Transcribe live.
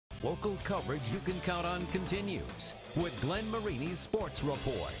Local coverage you can count on continues with Glenn Marini's Sports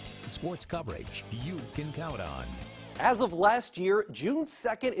Report. Sports coverage you can count on. As of last year, June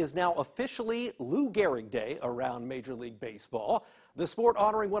 2nd is now officially Lou Gehrig Day around Major League Baseball, the sport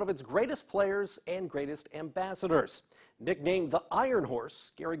honoring one of its greatest players and greatest ambassadors. Nicknamed the Iron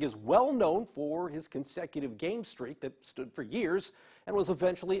Horse, Gehrig is well known for his consecutive game streak that stood for years and was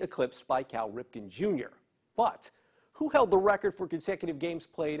eventually eclipsed by Cal Ripken Jr. But who held the record for consecutive games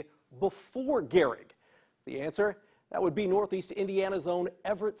played before Gehrig? The answer? That would be Northeast Indiana's own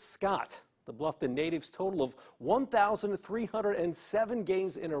Everett Scott. The Bluffton native's total of 1,307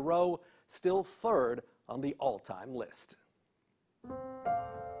 games in a row, still third on the all-time list.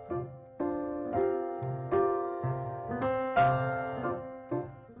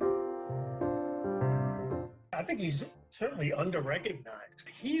 I think he's certainly under-recognized.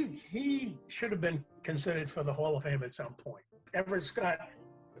 He should have been considered for the Hall of Fame at some point. Everett Scott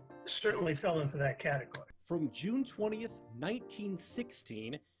certainly fell into that category. From June 20th,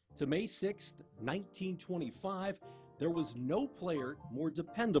 1916 to May 6th, 1925, there was no player more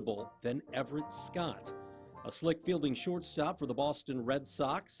dependable than Everett Scott. A slick fielding shortstop for the Boston Red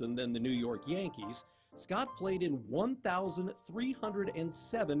Sox and then the New York Yankees, Scott played in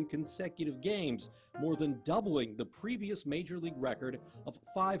 1,307 consecutive games, more than doubling the previous Major League record of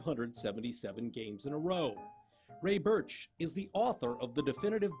 577 games in a row. Ray Birch is the author of the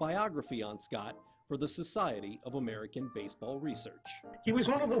definitive biography on Scott for the Society of American Baseball Research. He was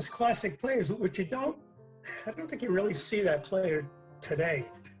one of those classic players, which I don't think you really see that player today,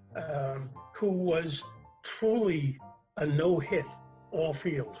 who was truly a no-hit,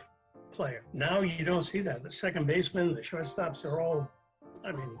 all-field player. Now you don't see that. The second baseman, the shortstops are all,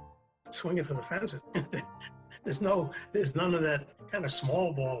 swinging for the fences. There's none of that kind of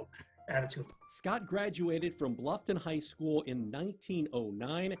small ball attitude. Scott graduated from Bluffton High School in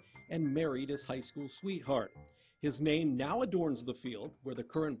 1909 and married his high school sweetheart. His name now adorns the field where the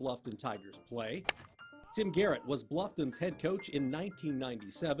current Bluffton Tigers play. Tim Garrett was Bluffton's head coach in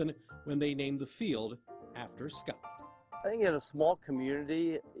 1997 when they named the field after Scott. I think in a small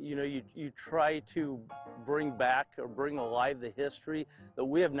community, you try to bring back or bring alive the history that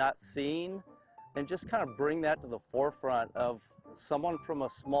we have not seen and just kind of bring that to the forefront of someone from a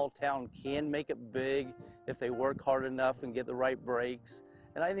small town can make it big if they work hard enough and get the right breaks.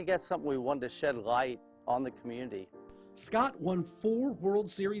 And I think that's something we wanted to shed light on the community. Scott won 4 World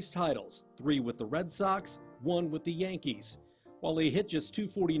Series titles, 3 with the Red Sox, 1 with the Yankees. While he hit just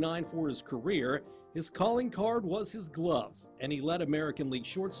 .249 for his career, his calling card was his glove, and he led American League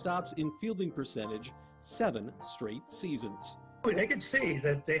shortstops in fielding percentage 7 straight seasons. They could see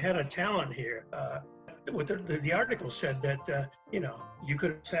that they had a talent here. What the article said that, you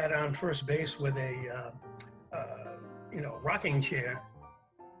could have sat on first base with a, rocking chair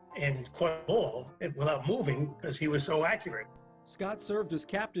and caught a ball without moving because he was so accurate. Scott served as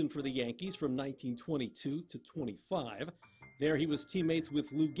captain for the Yankees from 1922 to 25. There he was teammates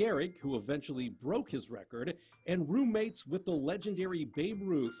with Lou Gehrig, who eventually broke his record, and roommates with the legendary Babe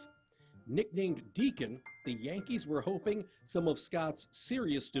Ruth. Nicknamed Deacon, the Yankees were hoping some of Scott's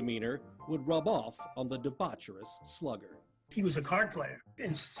serious demeanor would rub off on the debaucherous slugger. He was a card player,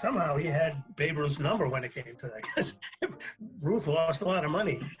 and somehow he had Babe Ruth's number when it came to that, because Ruth lost a lot of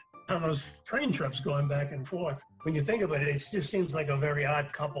money on those train trips going back and forth. When you think about it, it just seems like a very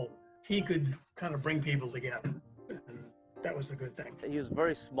odd couple. He could kind of bring people together, and that was the good thing. He was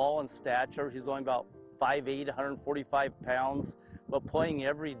very small in stature. He's only about 5'8", 145 pounds, but playing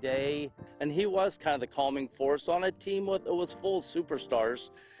every day. And he was kind of the calming force on a team that was full of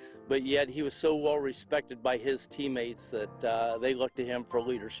superstars, but yet he was so well respected by his teammates that they looked to him for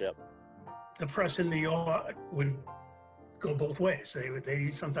leadership. The press in New York would go both ways.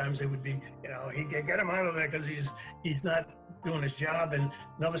 Sometimes they would be, get him out of there because he's not doing his job, and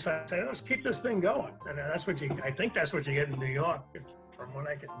another side say, let's keep this thing going. And I think that's what you get in New York, from what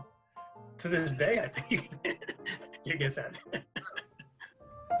I can. To this day, I think you get that.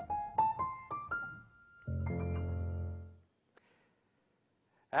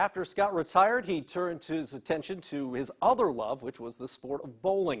 After Scott retired, he turned his attention to his other love, which was the sport of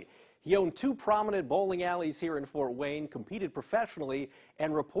bowling. He owned 2 prominent bowling alleys here in Fort Wayne, competed professionally,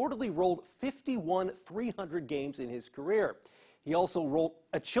 and reportedly rolled 51 300 games in his career. He also wrote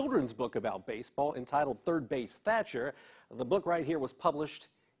a children's book about baseball entitled Third Base Thatcher. The book right here was published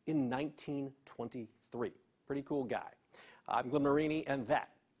in 1923. Pretty cool guy. I'm Glenn Marini, and that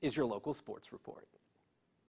is your local sports report.